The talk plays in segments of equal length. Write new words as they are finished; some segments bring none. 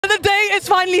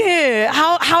finally here.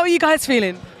 How are you guys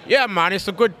feeling? Yeah, man, it's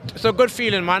a good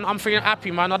feeling, man. I'm feeling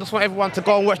happy, man. I just want everyone to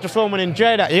go and watch the film and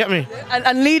enjoy that. You get me?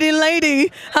 And leading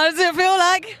lady, how does it feel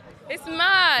like? It's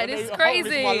mad. It's crazy.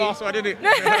 This is my last one, isn't it?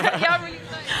 Yeah, I'm really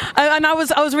excited. And I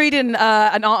was reading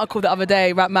an article the other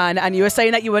day, Rapman, and you were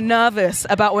saying that you were nervous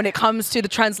about when it comes to the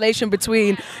translation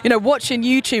between, watching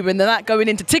YouTube and then that going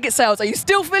into ticket sales. Are you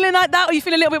still feeling like that, or are you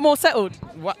feeling a little bit more settled?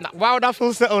 Why would I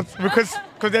feel settled? Because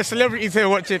there's celebrities here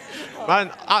watching. Man,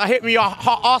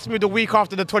 ask me the week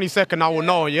after the 22nd, I will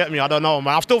know. You get me? I don't know,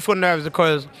 man. I still feel nervous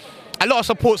because a lot of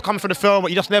support's come for the film, but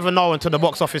you just never know until the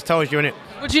box office tells you, innit?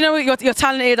 But you know what, you're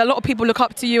talented, a lot of people look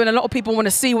up to you and a lot of people want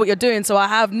to see what you're doing, so I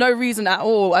have no reason at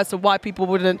all as to why people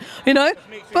wouldn't,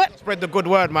 But spread the good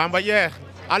word, man, but yeah,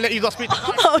 I'll let you not speak.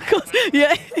 Of course,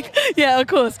 yeah, of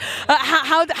course.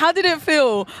 How did it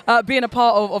feel being a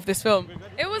part of this film?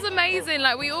 It was amazing.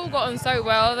 Like, we all got on so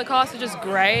well. The cast was just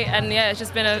great, and yeah, it's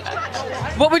just been a.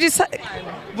 What would you say?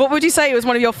 What would you say was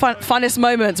one of your funnest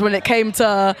moments when it came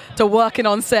to working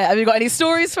on set? Have you got any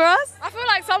stories for us? I feel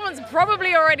like someone's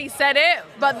probably already said it,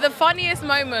 but the funniest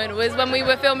moment was when we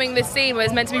were filming this scene where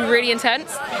it's meant to be really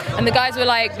intense, and the guys were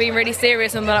like being really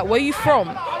serious, and they're like, "Where are you from?"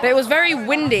 But it was very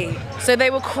windy, so they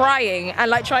were crying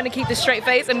and like trying to keep the straight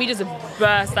face, and we just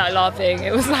burst out laughing.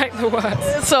 It was like the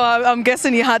worst. So I'm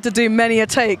guessing you had to do many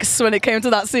takes when it came to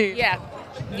that scene.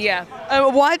 Yeah.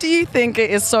 Why do you think it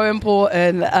is so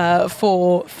important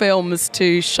for films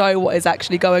to show what is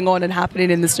actually going on and happening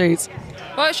in the streets?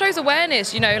 Well, it shows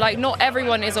awareness, like not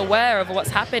everyone is aware of what's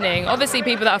happening. Obviously,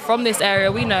 people that are from this area,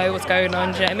 we know what's going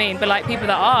on, do you know what I mean? But like people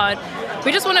that aren't,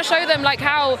 we just want to show them like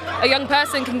how a young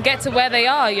person can get to where they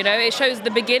are, It shows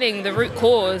the beginning, the root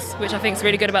cause, which I think is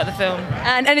really good about the film.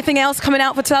 And anything else coming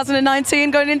out for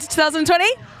 2019 going into 2020?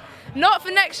 Not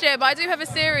for next year, but I do have a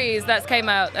series that's came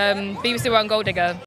out, BBC One Gold Digger.